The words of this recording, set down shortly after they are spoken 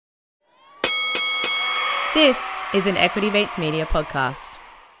This is an Equity Mates Media podcast.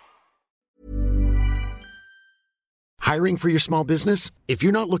 Hiring for your small business? If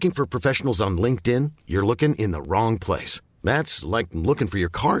you're not looking for professionals on LinkedIn, you're looking in the wrong place. That's like looking for your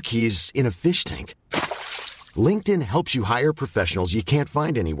car keys in a fish tank. LinkedIn helps you hire professionals you can't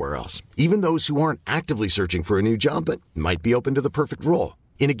find anywhere else, even those who aren't actively searching for a new job but might be open to the perfect role.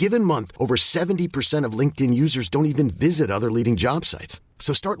 In a given month, over 70% of LinkedIn users don't even visit other leading job sites.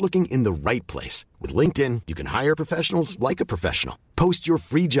 So start looking in the right place. With LinkedIn, you can hire professionals like a professional. Post your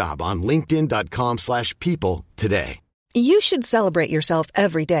free job on linkedin.com/people today. You should celebrate yourself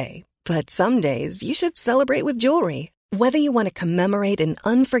every day, but some days you should celebrate with jewelry. Whether you want to commemorate an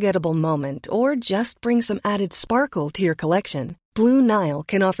unforgettable moment or just bring some added sparkle to your collection, Blue Nile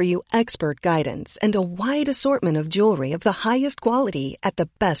can offer you expert guidance and a wide assortment of jewelry of the highest quality at the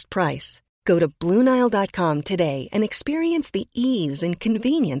best price. Go to BlueNile.com today and experience the ease and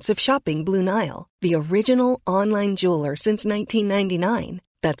convenience of shopping Blue Nile, the original online jeweler since 1999.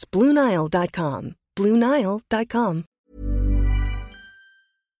 That's BlueNile.com. BlueNile.com.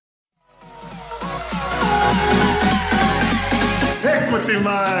 Equity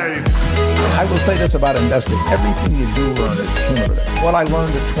Mates. I will say this about investing. Everything you do learn is cumulative. What I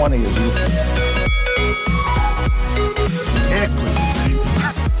learned at 20 is useful.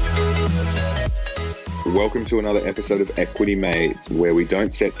 Welcome to another episode of Equity Mates, where we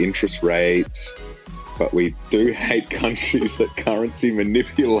don't set interest rates, but we do hate countries that currency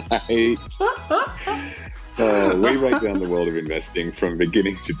manipulate. We break down the world of investing from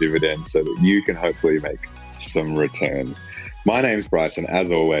beginning to dividend so that you can hopefully make some returns. My name's Bryce, and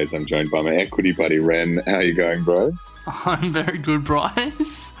as always, I'm joined by my equity buddy, Ren. How are you going, bro? I'm very good,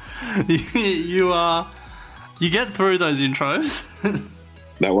 Bryce. You get through those intros.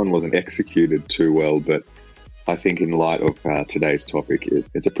 That one wasn't executed too well, but I think in light of today's topic,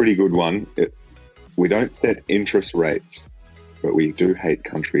 it's a pretty good one. We don't set interest rates, but we do hate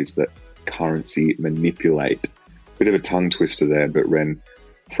countries that currency manipulate. Bit of a tongue twister there, but Ren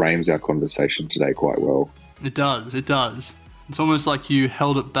frames our conversation today quite well. It does. It's almost like you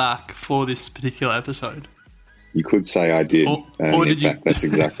held it back for this particular episode. You could say I did. Or did in fact, that's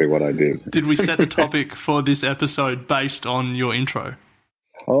exactly what I did. Did we set the topic for this episode based on your intro?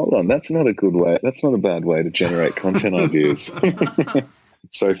 Hold on, that's not a good way. That's not a bad way to generate content ideas.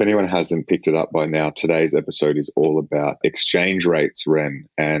 So if anyone hasn't picked it up by now, today's episode is all about exchange rates, Ren,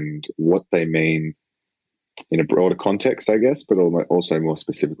 and what they mean in a broader context, I guess, but also more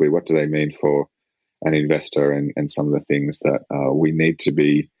specifically, what do they mean for an investor and some of the things that we need to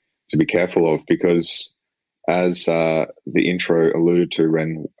be careful of, because as the intro alluded to,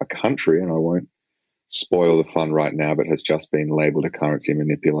 Ren, a country, and I won't spoil the fun right now, but has just been labelled a currency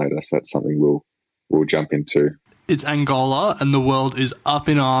manipulator. So that's something we'll jump into. It's Angola, and the world is up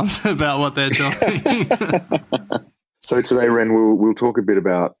in arms about what they're doing. So today, Ren, we'll talk a bit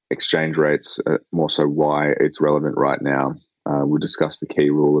about exchange rates, more so why it's relevant right now. We'll discuss the key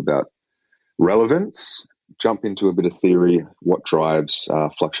rule about relevance, jump into a bit of theory, what drives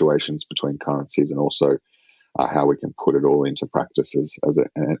fluctuations between currencies, and also how we can put it all into practice as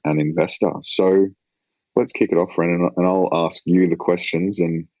an investor. So let's kick it off, Ren, and I'll ask you the questions,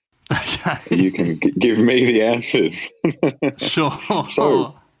 and you can give me the answers. Sure.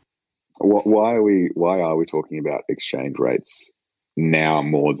 So, why are we talking about exchange rates now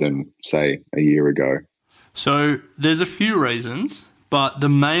more than, say, a year ago? So there's a few reasons, but the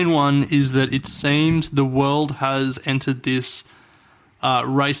main one is that it seems the world has entered this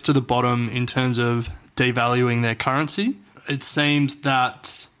race to the bottom in terms of devaluing their currency. It seems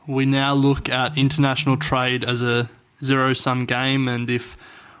that we now look at international trade as a zero-sum game, and if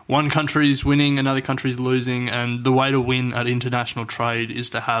one country is winning, another country is losing, and the way to win at international trade is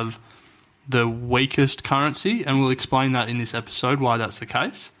to have the weakest currency, and we'll explain that in this episode, why that's the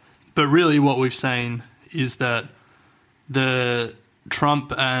case. But really what we've seen is that the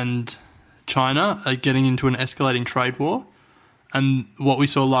Trump and China are getting into an escalating trade war, and what we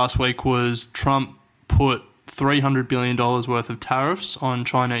saw last week was Trump put $300 billion worth of tariffs on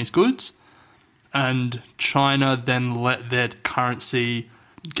Chinese goods, and China then let their currency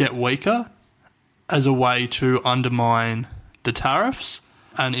get weaker as a way to undermine the tariffs.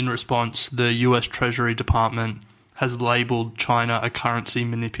 And in response, the US Treasury Department has labelled China a currency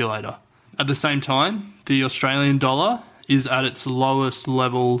manipulator. At the same time, the Australian dollar is at its lowest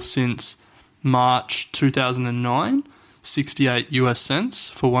level since March 2009, 68 US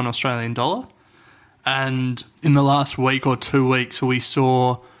cents for one Australian dollar. And in the last week or 2 weeks, we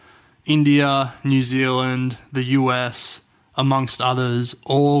saw India, New Zealand, the US, amongst others,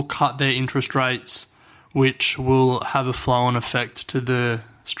 all cut their interest rates, which will have a flow-on effect to the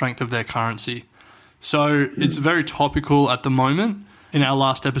strength of their currency. So it's very topical at the moment. In our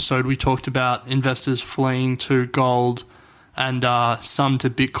last episode, we talked about investors fleeing to gold and some to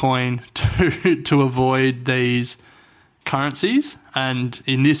Bitcoin to avoid these currencies. And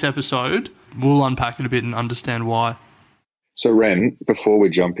in this episode, we'll unpack it a bit and understand why. So, Ren, before we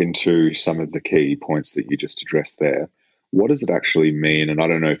jump into some of the key points that you just addressed there, what does it actually mean? And I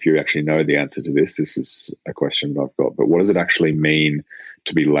don't know if you actually know the answer to this. This is a question I've got. But what does it actually mean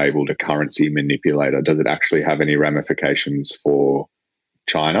to be labeled a currency manipulator? Does it actually have any ramifications for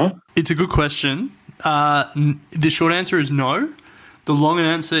China? It's a good question. The short answer is no. The long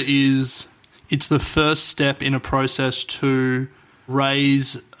answer is it's the first step in a process to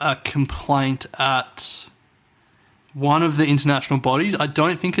raise a complaint at one of the international bodies. I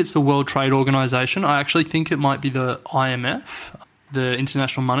don't think it's the World Trade Organization. I actually think it might be the IMF, the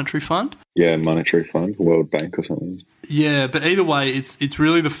International Monetary Fund. Yeah, Monetary Fund, World Bank or something. Yeah, but either way, it's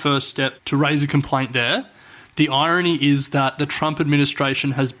really the first step to raise a complaint there. The irony is that the Trump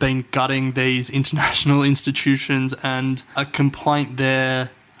administration has been gutting these international institutions, and a complaint there,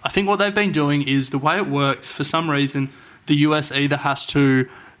 I think what they've been doing is the way it works, for some reason, the US either has to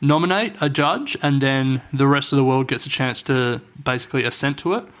nominate a judge and then the rest of the world gets a chance to basically assent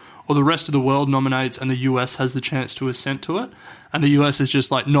to it, or the rest of the world nominates and the US has the chance to assent to it, and the US has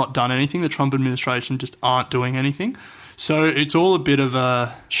just like not done anything. The Trump administration just aren't doing anything. So it's all a bit of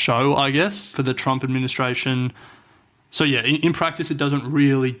a show, I guess, for the Trump administration. So yeah, in practice, it doesn't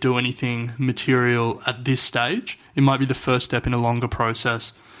really do anything material at this stage. It might be the first step in a longer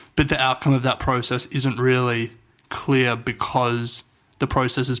process, but the outcome of that process isn't really clear because the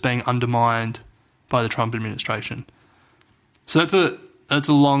process is being undermined by the Trump administration. So that's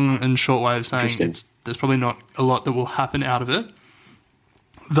a long and short way of saying there's probably not a lot that will happen out of it.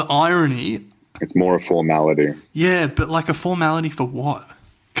 The irony... It's more a formality. Yeah, but like a formality for what?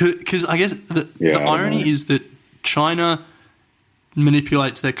 Because I guess the irony is that China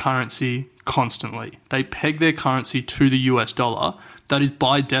manipulates their currency constantly. They peg their currency to the US dollar. That is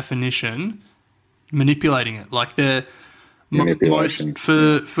by definition manipulating it. Like they're... Most,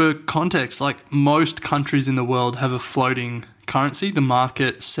 for context, like most countries in the world have a floating currency. The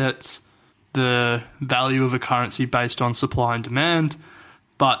market sets the value of a currency based on supply and demand,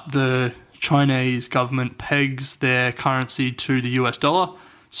 but the Chinese government pegs their currency to the US dollar,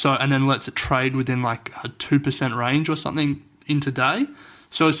 and then lets it trade within like a 2% range or something intraday.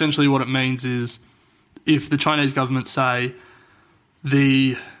 So essentially what it means is if the Chinese government say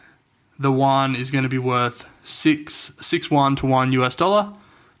the yuan is going to be worth 6 yuan to 1 US dollar,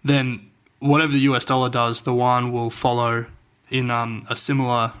 then whatever the US dollar does, the yuan will follow in a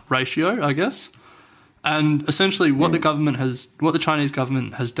similar ratio, I guess. And essentially what the Chinese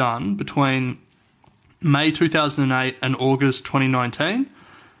government has done between May 2008 and August 2019,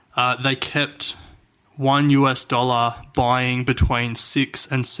 they kept 1 US dollar buying between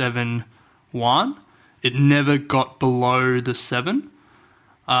 6 and 7 yuan. It never got below the 7.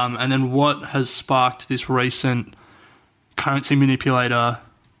 And then what has sparked this recent currency manipulator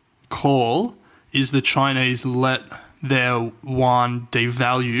call is the Chinese let their yuan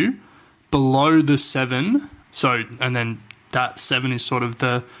devalue below the 7. So, and then that 7 is sort of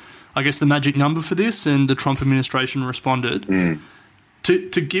the magic number for this, and the Trump administration responded.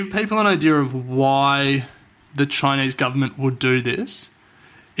 To give people an idea of why the Chinese government would do this,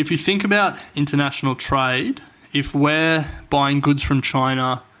 if you think about international trade, if we're buying goods from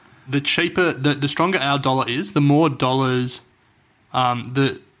China, the stronger our dollar is, the more dollars,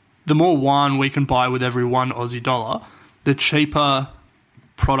 the more yuan we can buy with every 1 Aussie dollar, the cheaper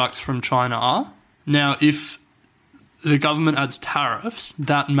products from China are. Now, if the government adds tariffs,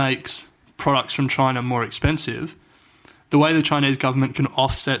 that makes products from China more expensive. The way the Chinese government can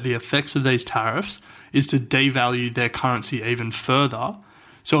offset the effects of these tariffs is to devalue their currency even further.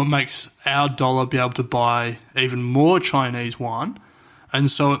 So it makes our dollar be able to buy even more Chinese yuan. And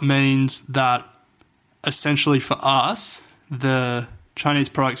so it means that essentially for us, the Chinese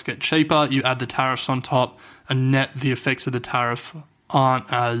products get cheaper, you add the tariffs on top, and net the effects of the tariff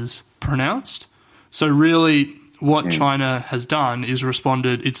aren't as pronounced. So really what China has done is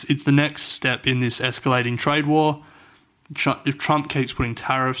responded, it's the next step in this escalating trade war. If Trump keeps putting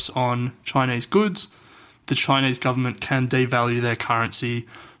tariffs on Chinese goods, the Chinese government can devalue their currency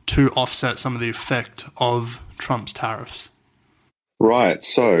to offset some of the effect of Trump's tariffs. Right.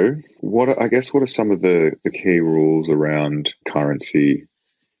 So what are some of the key rules around currency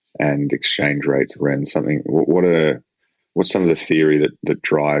and exchange rates around something? What's some of the theory that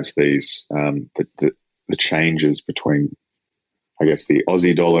drives these the changes between, I guess, the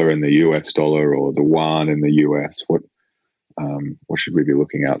Aussie dollar and the US dollar, or the yuan and the US? what should we be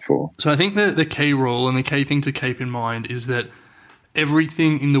looking out for? So I think the key rule and the key thing to keep in mind is that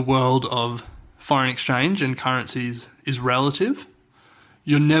everything in the world of foreign exchange and currencies is relative.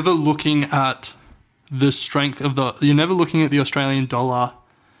 You're never looking at the strength of you're never looking at the Australian dollar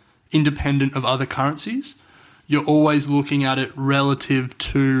independent of other currencies. You're always looking at it relative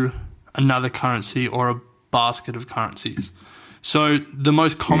to another currency or a basket of currencies. So the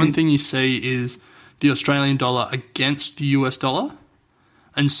most common thing you see is the Australian dollar against the US dollar.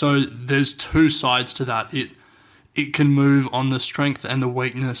 And so there's two sides to that. It can move on the strength and the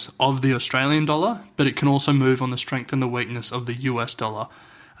weakness of the Australian dollar, but it can also move on the strength and the weakness of the US dollar.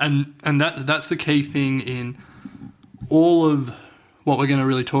 And that's the key thing in all of what we're going to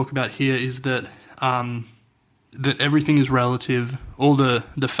really talk about here is that that everything is relative. All the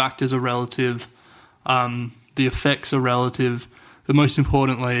factors are relative. The effects are relative. But most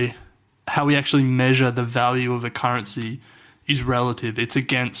importantly, how we actually measure the value of a currency is relative. It's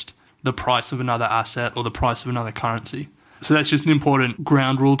against the price of another asset or the price of another currency. So that's just an important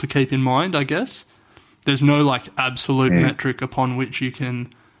ground rule to keep in mind, I guess. There's no like absolute metric upon which you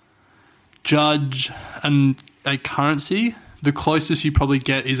can judge a currency. The closest you probably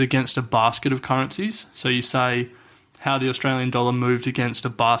get is against a basket of currencies. So you say how the Australian dollar moved against a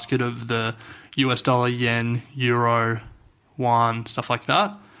basket of the US dollar, yen, euro, yuan, stuff like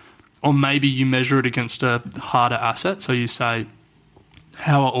that. Or maybe you measure it against a harder asset. So you say,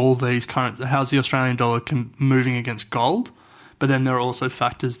 how are all these currencies, how's the Australian dollar moving against gold? But then there are also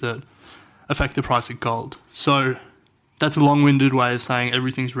factors that affect the price of gold. So that's a long-winded way of saying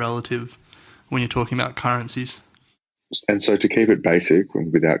everything's relative when you're talking about currencies. And so to keep it basic,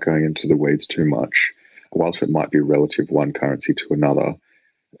 without going into the weeds too much, whilst it might be relative one currency to another,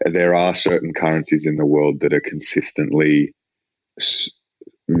 there are certain currencies in the world that are consistently,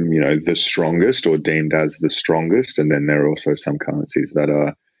 the strongest or deemed as the strongest, and then there are also some currencies that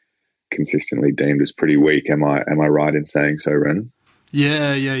are consistently deemed as pretty weak. Am I right in saying so, Ren?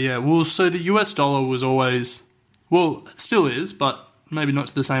 Yeah. Well, so the US dollar was always, well, it still is, but maybe not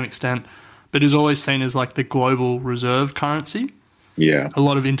to the same extent, but is always seen as like the global reserve currency. Yeah. A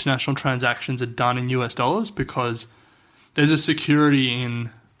lot of international transactions are done in US dollars because there's a security in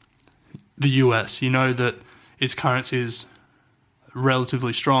the US. You know that its currency is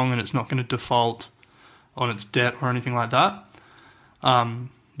relatively strong and it's not going to default on its debt or anything like that.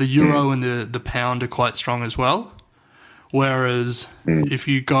 The euro and the pound are quite strong as well. Whereas if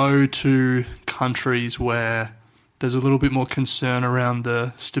you go to countries where there's a little bit more concern around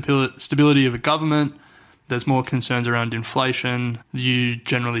the stability of a government, there's more concerns around inflation, you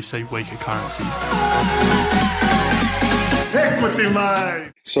generally see weaker currencies. Equity,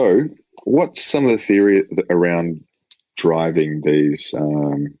 mate! So what's some of the theory around driving these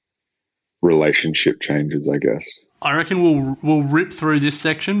relationship changes, I guess? I reckon we'll rip through this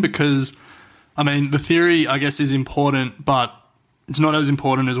section because, I mean, the theory, I guess, is important, but it's not as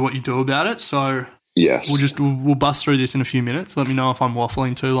important as what you do about it. So yes, we'll bust through this in a few minutes. Let me know if I'm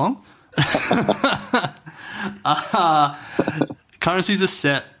waffling too long. Currencies are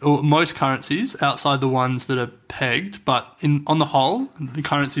set, or most currencies, outside the ones that are pegged, but on the whole, the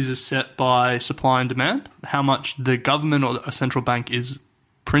currencies are set by supply and demand, how much the government or a central bank is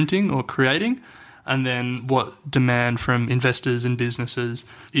printing or creating, and then what demand from investors and businesses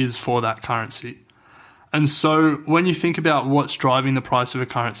is for that currency. And so when you think about what's driving the price of a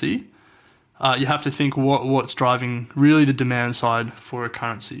currency, you have to think what's driving really the demand side for a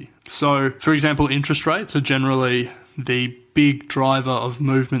currency. So, for example, interest rates are generally the big driver of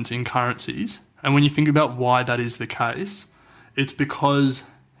movements in currencies. And when you think about why that is the case, it's because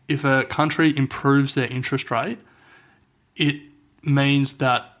if a country improves their interest rate, it means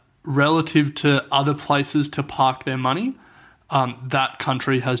that relative to other places to park their money, that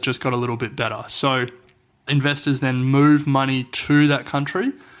country has just got a little bit better. So investors then move money to that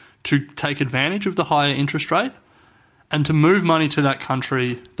country to take advantage of the higher interest rate. And to move money to that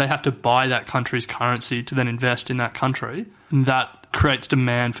country, they have to buy that country's currency to then invest in that country. And that creates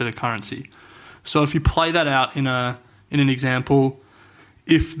demand for the currency. So if you play that out in an example,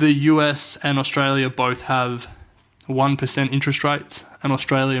 if the US and Australia both have 1% interest rates and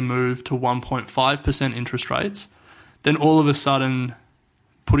Australia move to 1.5% interest rates, then all of a sudden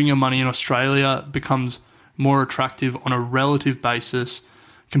putting your money in Australia becomes more attractive on a relative basis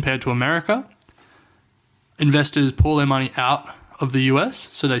compared to America. Investors pull their money out of the US,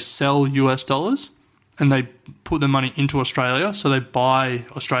 so they sell US dollars, and they put their money into Australia, so they buy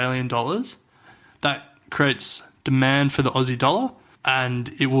Australian dollars. That creates demand for the Aussie dollar, and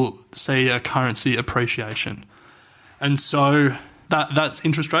it will see a currency appreciation. And so that's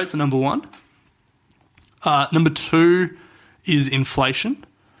interest rates are number one. Number two is inflation.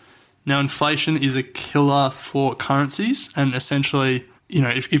 Now, inflation is a killer for currencies, and essentially,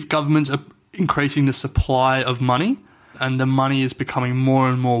 if governments are increasing the supply of money and the money is becoming more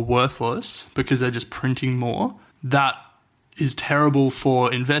and more worthless because they're just printing more, that is terrible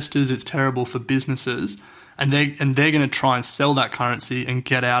for investors, it's terrible for businesses, and they're going to try and sell that currency and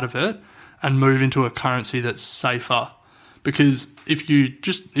get out of it and move into a currency that's safer. Because if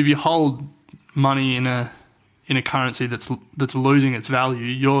you hold money in a currency that's losing its value,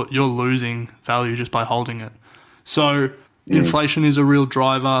 you're losing value just by holding it. So inflation is a real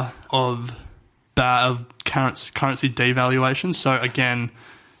driver of currency devaluation. So again,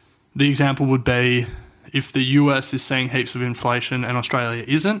 the example would be if the US is seeing heaps of inflation and Australia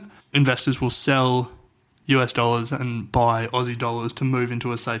isn't, investors will sell US dollars and buy Aussie dollars to move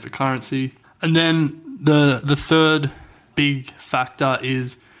into a safer currency. And then the third big factor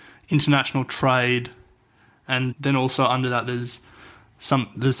is international trade. And then also under that, there's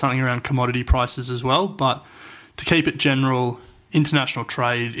something around commodity prices as well. But to keep it general, international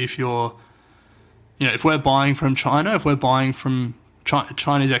trade, if we're buying from China, if we're buying from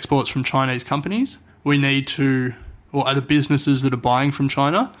Chinese exports from Chinese companies, we need to, or other businesses that are buying from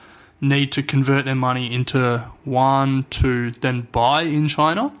China, need to convert their money into yuan to then buy in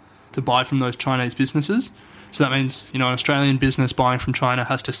China, to buy from those Chinese businesses. So that means, an Australian business buying from China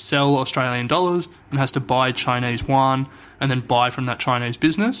has to sell Australian dollars and has to buy Chinese yuan and then buy from that Chinese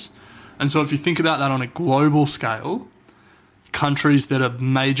business. And so if you think about that on a global scale, countries that are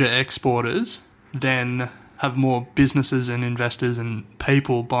major exporters then have more businesses and investors and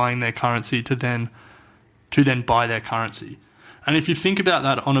people buying their currency to then buy their currency. And if you think about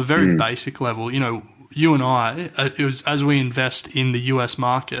that on a very basic level, you and I, as we invest in the US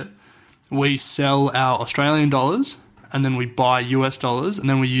market, we sell our Australian dollars and then we buy US dollars and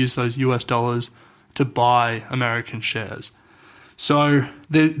then we use those US dollars to buy American shares. So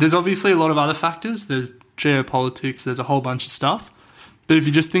there's obviously a lot of other factors. There's geopolitics, there's a whole bunch of stuff. But if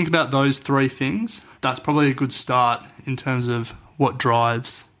you just think about those three things, that's probably a good start in terms of what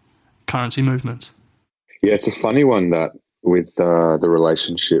drives currency movements. Yeah, it's a funny one that with the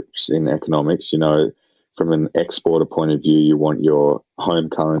relationships in economics, from an exporter point of view, you want your home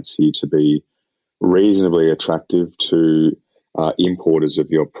currency to be reasonably attractive to importers of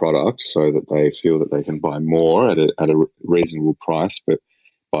your products so that they feel that they can buy more at a reasonable price. But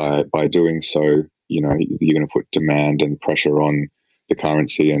by doing so, you're going to put demand and pressure on the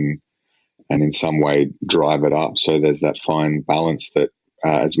currency and in some way drive it up. So there's that fine balance that,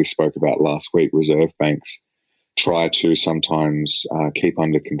 as we spoke about last week, reserve banks try to sometimes keep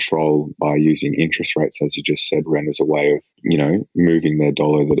under control by using interest rates, as you just said, Ren, as a way of, moving their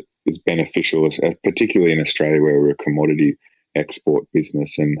dollar that is beneficial, particularly in Australia where we're a commodity export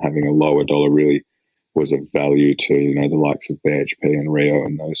business, and having a lower dollar really was of value to, the likes of BHP and Rio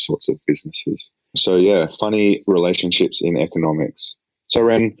and those sorts of businesses. So, yeah, funny relationships in economics. So,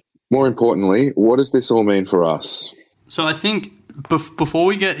 Ren, more importantly, what does this all mean for us? So I think before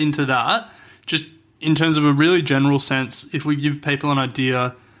we get into that, just in terms of a really general sense, if we give people an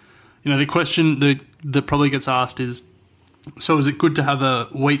idea, the question that probably gets asked is, so is it good to have a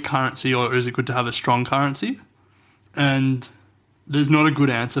weak currency or is it good to have a strong currency? And there's not a good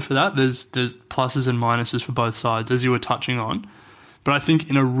answer for that. There's pluses and minuses for both sides, as you were touching on. But I think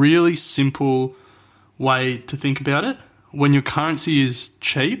in a really simple way to think about it, when your currency is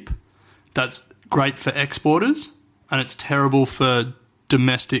cheap, that's great for exporters and it's terrible for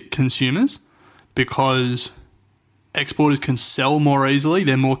domestic consumers, because exporters can sell more easily,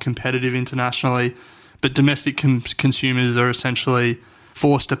 they're more competitive internationally, but domestic consumers are essentially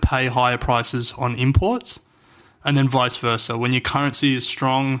forced to pay higher prices on imports, and then vice versa. When your currency is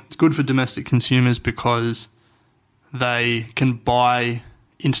strong, it's good for domestic consumers because they can buy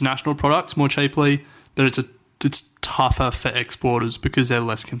international products more cheaply, but it's tougher for exporters because they're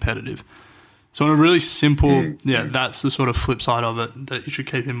less competitive. So on a really simple, that's the sort of flip side of it that you should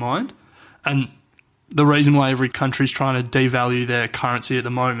keep in mind. And the reason why every country is trying to devalue their currency at the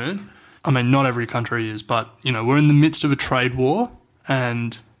moment, I mean, not every country is, but, we're in the midst of a trade war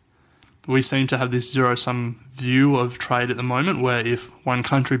and we seem to have this zero-sum view of trade at the moment where if one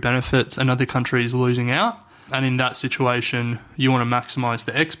country benefits, another country is losing out. And in that situation, you want to maximise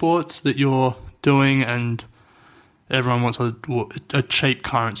the exports that you're doing, and everyone wants a cheap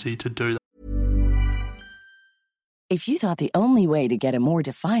currency to do that. If you thought the only way to get a more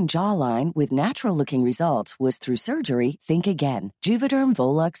defined jawline with natural-looking results was through surgery, think again. Juvederm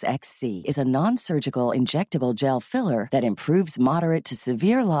Volux XC is a non-surgical injectable gel filler that improves moderate to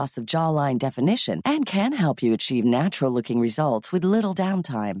severe loss of jawline definition and can help you achieve natural-looking results with little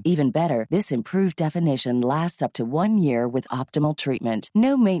downtime. Even better, this improved definition lasts up to 1 year with optimal treatment.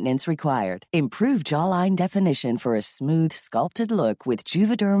 No maintenance required. Improve jawline definition for a smooth, sculpted look with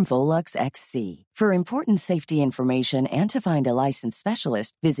Juvederm Volux XC. For important safety information and to find a licensed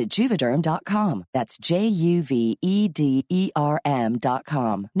specialist, visit Juvederm.com. That's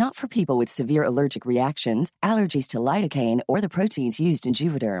Juvederm.com. Not for people with severe allergic reactions, allergies to lidocaine, or the proteins used in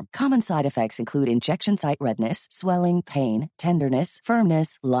Juvederm. Common side effects include injection site redness, swelling, pain, tenderness,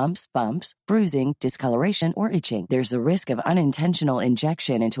 firmness, lumps, bumps, bruising, discoloration, or itching. There's a risk of unintentional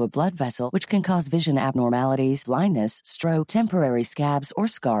injection into a blood vessel, which can cause vision abnormalities, blindness, stroke, temporary scabs, or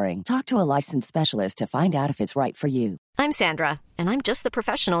scarring. Talk to a licensed specialist to find out if it's right for you. I'm Sandra, and I'm just the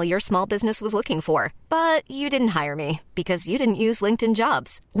professional your small business was looking for. But you didn't hire me because you didn't use LinkedIn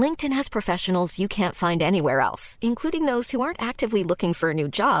Jobs. LinkedIn has professionals you can't find anywhere else, including those who aren't actively looking for a new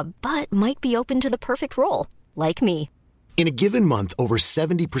job, but might be open to the perfect role, like me. In a given month, over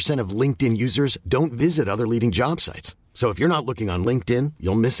 70% of LinkedIn users don't visit other leading job sites. So if you're not looking on LinkedIn,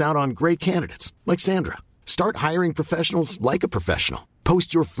 you'll miss out on great candidates like Sandra. Start hiring professionals like a professional.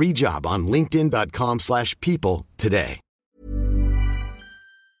 Post your free job on linkedin.com/people today.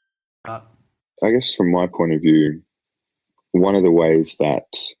 I guess from my point of view, one of the ways that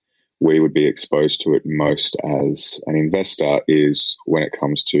we would be exposed to it most as an investor is when it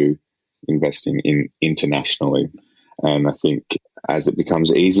comes to investing in internationally. And I think as it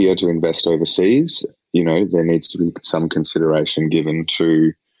becomes easier to invest overseas, there needs to be some consideration given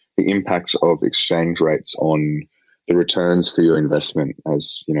to the impact of exchange rates on the returns for your investment.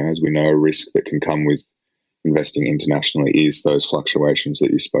 As we know, a risk that can come with investing internationally is those fluctuations that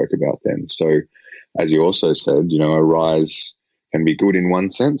you spoke about then. So as you also said, a rise can be good in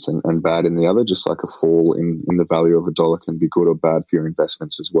one sense and bad in the other, just like a fall in the value of a dollar can be good or bad for your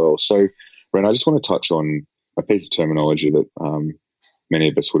investments as well. So, Ren, I just want to touch on a piece of terminology that many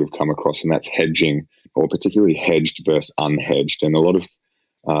of us would have come across, and that's hedging, or particularly hedged versus unhedged. And a lot of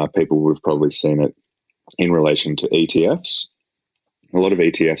people would have probably seen it in relation to ETFs. A lot of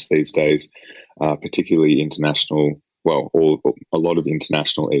ETFs these days, particularly international, a lot of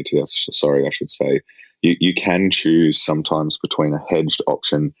international ETFs, I should say, you can choose sometimes between a hedged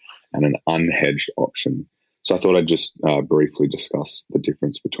option and an unhedged option. So I thought I'd just briefly discuss the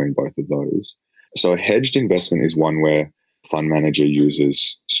difference between both of those. So a hedged investment is one where a fund manager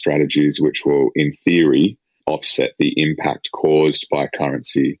uses strategies which will, in theory, offset the impact caused by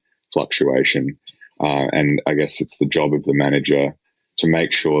currency fluctuation. And I guess it's the job of the manager to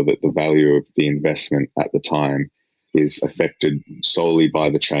make sure that the value of the investment at the time is affected solely by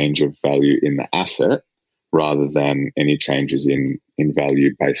the change of value in the asset rather than any changes in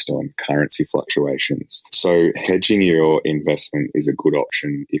value based on currency fluctuations. So hedging your investment is a good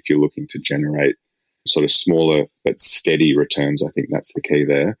option if you're looking to generate sort of smaller but steady returns. I think that's the key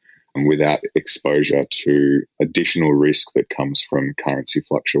there, and without exposure to additional risk that comes from currency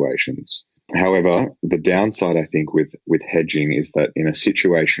fluctuations. However, the downside, I think, with hedging is that in a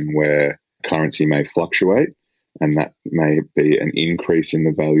situation where currency may fluctuate, and that may be an increase in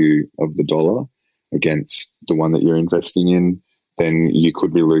the value of the dollar against the one that you're investing in, then you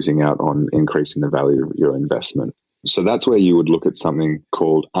could be losing out on increasing the value of your investment. So that's where you would look at something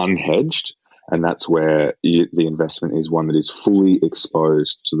called unhedged, and that's where the investment is one that is fully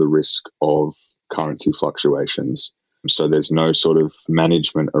exposed to the risk of currency fluctuations. So there's no sort of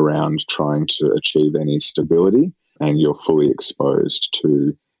management around trying to achieve any stability, and you're fully exposed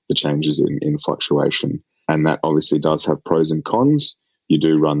to the changes in fluctuation. And that obviously does have pros and cons. You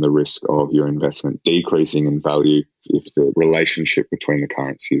do run the risk of your investment decreasing in value if the relationship between the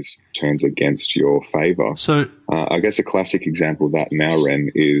currencies turns against your favor. So I guess a classic example of that now, Ren,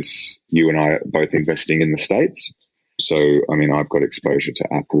 is you and I are both investing in the States. So, I mean, I've got exposure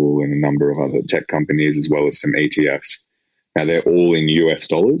to Apple and a number of other tech companies as well as some ETFs. Now, they're all in US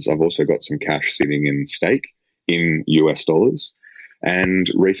dollars. I've also got some cash sitting in stake in US dollars. And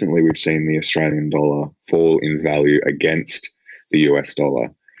recently we've seen the Australian dollar fall in value against the US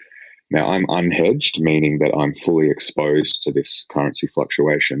dollar. Now, I'm unhedged, meaning that I'm fully exposed to this currency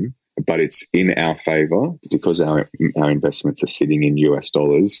fluctuation, but it's in our favor because our investments are sitting in US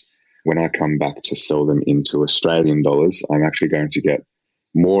dollars. When I come back to sell them into Australian dollars, I'm actually going to get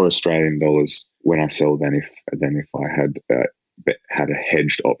more Australian dollars when I sell than if I had a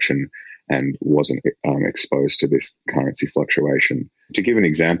hedged option and wasn't exposed to this currency fluctuation. To give an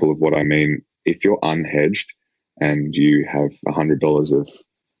example of what I mean, if you're unhedged and you have $100 of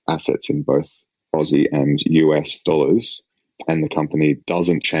assets in both Aussie and US dollars, and the company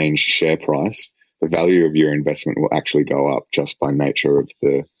doesn't change share price, the value of your investment will actually go up just by nature of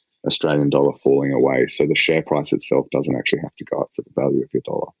the Australian dollar falling away. So the share price itself doesn't actually have to go up for the value of your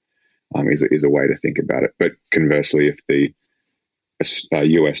dollar, is a way to think about it. But conversely, if the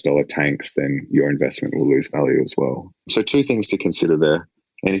US dollar tanks, then your investment will lose value as well. So two things to consider there.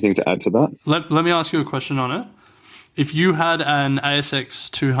 Anything to add to that? Let me ask you a question on it. If you had an ASX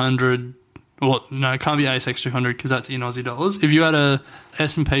 200, well, no, it can't be ASX 200 because that's in Aussie dollars. If you had a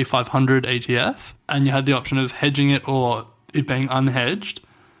S&P 500 ETF and you had the option of hedging it or it being unhedged,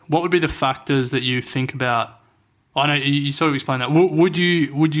 what would be the factors that you think about? I know you sort of explained that. Would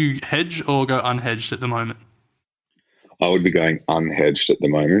you hedge or go unhedged at the moment? I would be going unhedged at the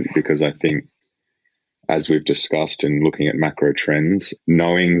moment because I think, as we've discussed in looking at macro trends,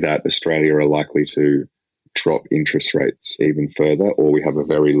 knowing that Australia are likely to drop interest rates even further, or we have a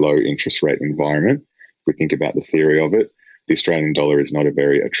very low interest rate environment, if we think about the theory of it, the Australian dollar is not a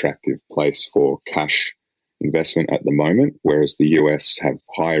very attractive place for cash investment at the moment, whereas the US have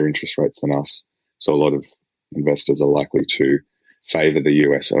higher interest rates than us. So a lot of investors are likely to favour the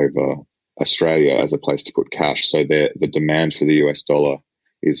US over Australia as a place to put cash. So the demand for the US dollar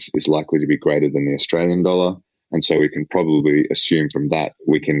is likely to be greater than the Australian dollar. And so we can probably assume from that,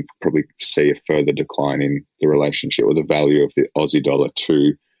 we can probably see a further decline in the relationship or the value of the Aussie dollar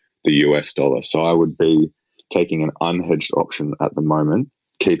to the US dollar. So I would be taking an unhedged option at the moment,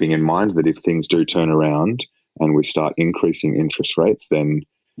 keeping in mind that if things do turn around and we start increasing interest rates, then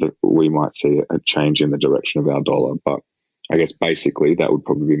we might see a change in the direction of our dollar. But I guess basically that would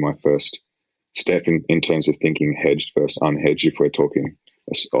probably be my first step in terms of thinking hedged versus unhedged if we're talking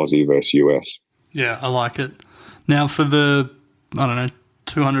Aussie versus US. Yeah, I like it. Now for the,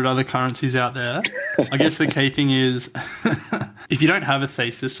 200 other currencies out there, I guess the key thing is if you don't have a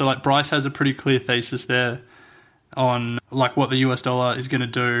thesis, so like Bryce has a pretty clear thesis there on like what the US dollar is going to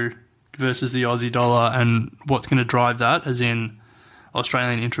do versus the Aussie dollar and what's going to drive that, as in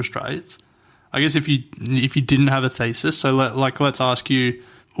Australian interest rates. I guess if you didn't have a thesis, so let's ask you,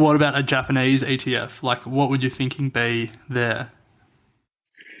 what about a Japanese ETF? Like, what would your thinking be there?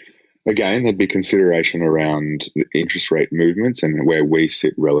 Again, there'd be consideration around the interest rate movements and where we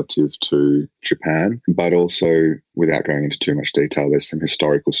sit relative to Japan, but also, without going into too much detail, there's some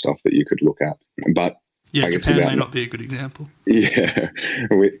historical stuff that you could look at. But yeah, Japan may not be a good example. Yeah,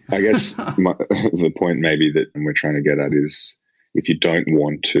 I guess the point maybe that we're trying to get at is if you don't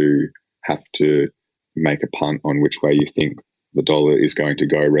want to have to make a punt on which way you think the dollar is going to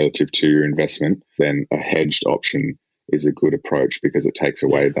go relative to your investment, then a hedged option is a good approach because it takes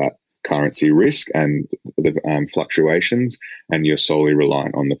away that currency risk and the fluctuations, and you're solely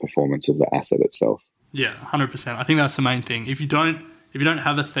reliant on the performance of the asset itself. Yeah, 100%. I think that's the main thing. If you don't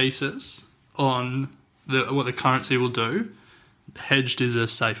have a thesis on what the currency will do, hedged is a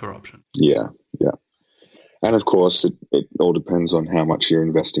safer option. Yeah. And of course, it all depends on how much you're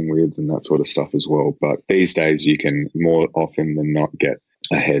investing with and that sort of stuff as well. But these days, you can more often than not get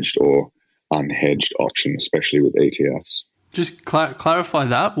a hedged or unhedged option, especially with ETFs. Just clarify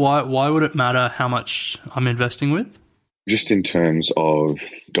that. Why would it matter how much I'm investing with? Just in terms of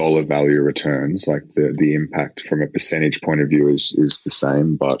dollar value returns, like the impact from a percentage point of view is the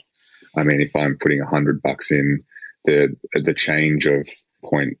same. But I mean, if I'm putting $100 in, the change of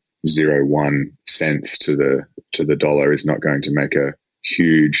 0.01 cents to the dollar is not going to make a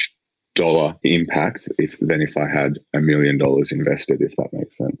huge dollar impact if I had $1 million invested, if that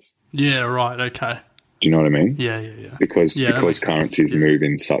makes sense. Yeah, right. Okay. Do you know what I mean? Yeah. Because currencies move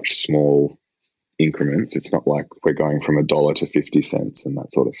in such small increments, it's not like we're going from $1 to 50 cents and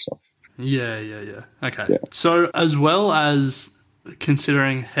that sort of stuff. Yeah. Okay. Yeah. So as well as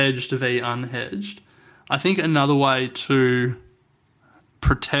considering hedged v unhedged, I think another way to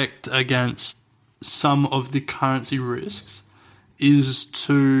protect against some of the currency risks is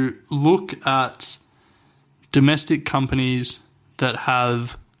to look at domestic companies that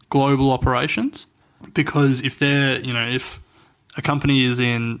have global operations. Because if a company is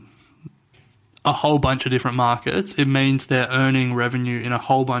in a whole bunch of different markets, it means they're earning revenue in a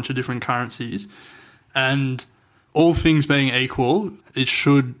whole bunch of different currencies. And all things being equal,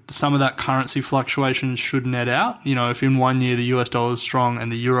 some of that currency fluctuation should net out. If in 1 year the US dollar is strong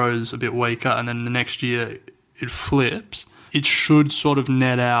and the euro is a bit weaker, and then the next year it flips, it should sort of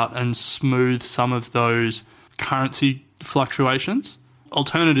net out and smooth some of those currency fluctuations.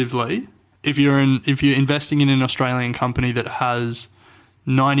 Alternatively, if you're investing in an Australian company that has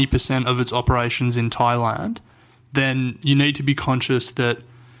 90% of its operations in Thailand, then you need to be conscious that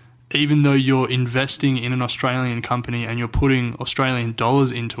even though you're investing in an Australian company and you're putting Australian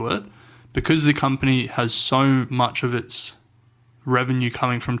dollars into it, because the company has so much of its revenue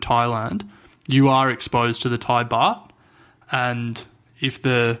coming from Thailand, you are exposed to the Thai baht. And if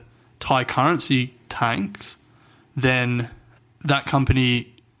the Thai currency tanks, then that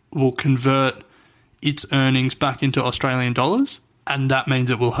company will convert its earnings back into Australian dollars, and that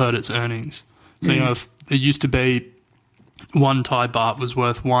means it will hurt its earnings. So, if it used to be one Thai baht was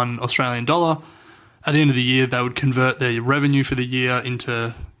worth $1 Australian dollar, at the end of the year, they would convert their revenue for the year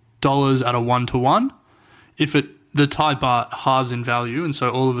into dollars at a 1-to-1. If the Thai baht halves in value, and so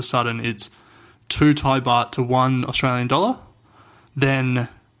all of a sudden it's 2 Thai baht to 1 Australian dollar, then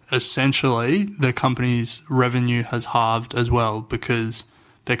essentially the company's revenue has halved as well because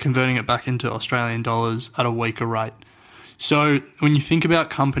they're converting it back into Australian dollars at a weaker rate. So when you think about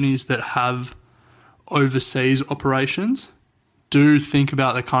companies that have overseas operations, do think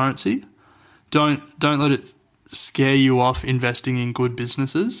about the currency. Don't let it scare you off investing in good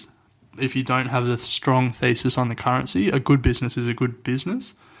businesses. If you don't have the strong thesis on the currency, a good business is a good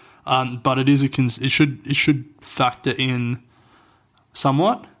business, but it should factor in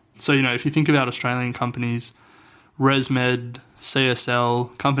somewhat. So if you think about Australian companies, ResMed,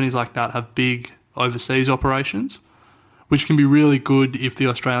 CSL, companies like that have big overseas operations, which can be really good if the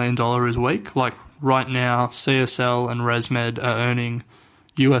Australian dollar is weak. Like right now, CSL and ResMed are earning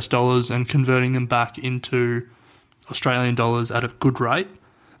US dollars and converting them back into Australian dollars at a good rate,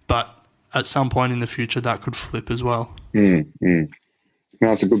 but at some point in the future that could flip as well. No,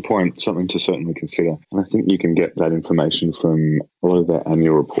 that's a good point, something to certainly consider. And I think you can get that information from a lot of their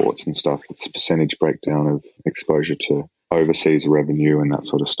annual reports and stuff. It's a percentage breakdown of exposure to overseas revenue and that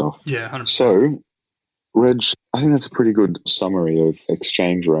sort of stuff. Yeah, 100%. So, Reg, I think that's a pretty good summary of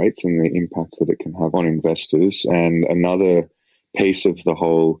exchange rates and the impact that it can have on investors. And another piece of the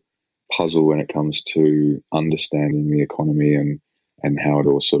whole puzzle when it comes to understanding the economy and how it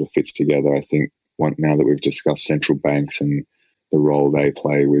all sort of fits together. I think now that we've discussed central banks and the role they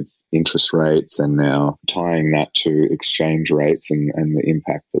play with interest rates and now tying that to exchange rates and the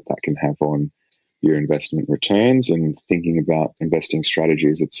impact that can have on your investment returns and thinking about investing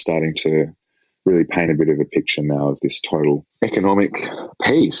strategies, it's starting to really paint a bit of a picture now of this total economic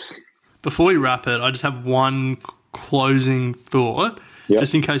piece. Before we wrap it, I just have one closing thought,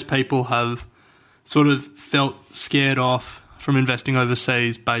 just in case people have sort of felt scared off from investing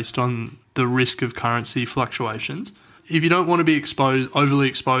overseas based on the risk of currency fluctuations. If you don't want to be overly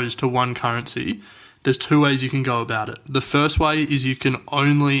exposed to one currency, there's 2 ways you can go about it. The first way is you can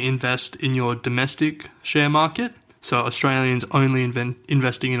only invest in your domestic share market, so Australians only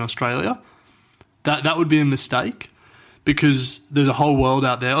investing in Australia. That would be a mistake because there's a whole world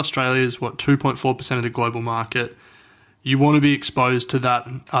out there. Australia is 2.4% of the global market. You want to be exposed to that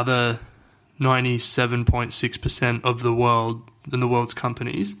other 97.6% of the world and the world's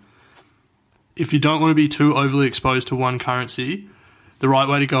companies. If you don't want to be too overly exposed to one currency, the right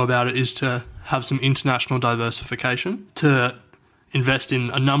way to go about it is to have some international diversification, to invest in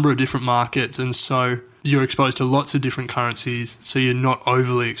a number of different markets, and so you're exposed to lots of different currencies, so you're not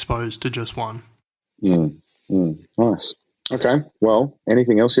overly exposed to just one. Nice. Okay, well,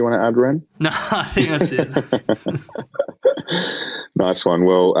 anything else you want to add, Ren? No, I think that's it. Nice one.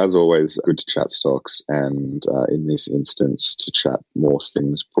 Well, as always, good to chat stocks, and in this instance, to chat more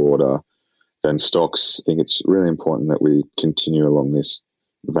things broader than stocks. I think it's really important that we continue along this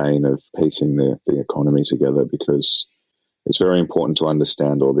vein of piecing the economy together, because it's very important to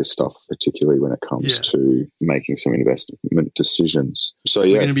understand all this stuff, particularly when it comes to making some investment decisions. So,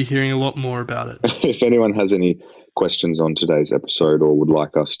 we're going to be hearing a lot more about it. If anyone has any questions on today's episode or would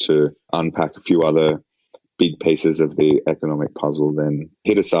like us to unpack a few other big pieces of the economic puzzle, then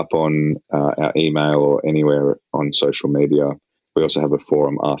hit us up on our email or anywhere on social media. We also have a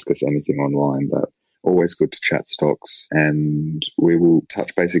forum, Ask Us Anything online. That always good to chat stocks, and we will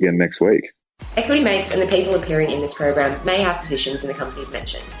touch base again next week. Equity Mates and the people appearing in this program may have positions in the companies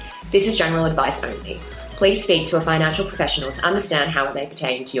mentioned. This is general advice only. Please speak to a financial professional to understand how it may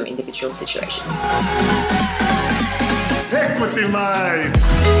pertain to your individual situation. Equity Mates!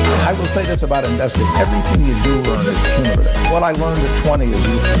 I will say this about investing. Everything you do learn is cumulative. What I learned at 20 is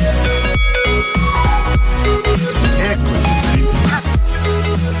useful. Equity Mates.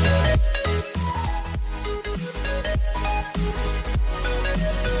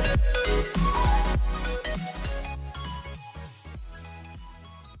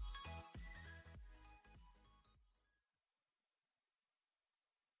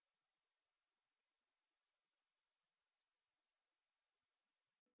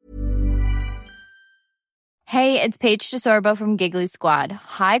 Hey, it's Paige DeSorbo from Giggly Squad.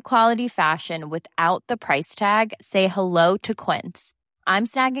 High quality fashion without the price tag. Say hello to Quince. I'm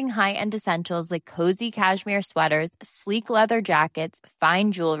snagging high-end essentials like cozy cashmere sweaters, sleek leather jackets,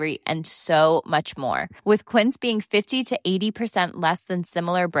 fine jewelry, and so much more. With Quince being 50 to 80% less than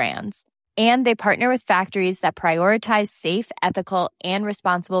similar brands. And they partner with factories that prioritize safe, ethical, and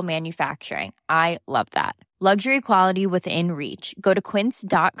responsible manufacturing. I love that. Luxury quality within reach. Go to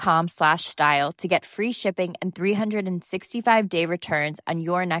quince.com/style to get free shipping and 365-day returns on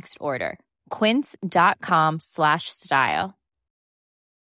your next order. Quince.com/style.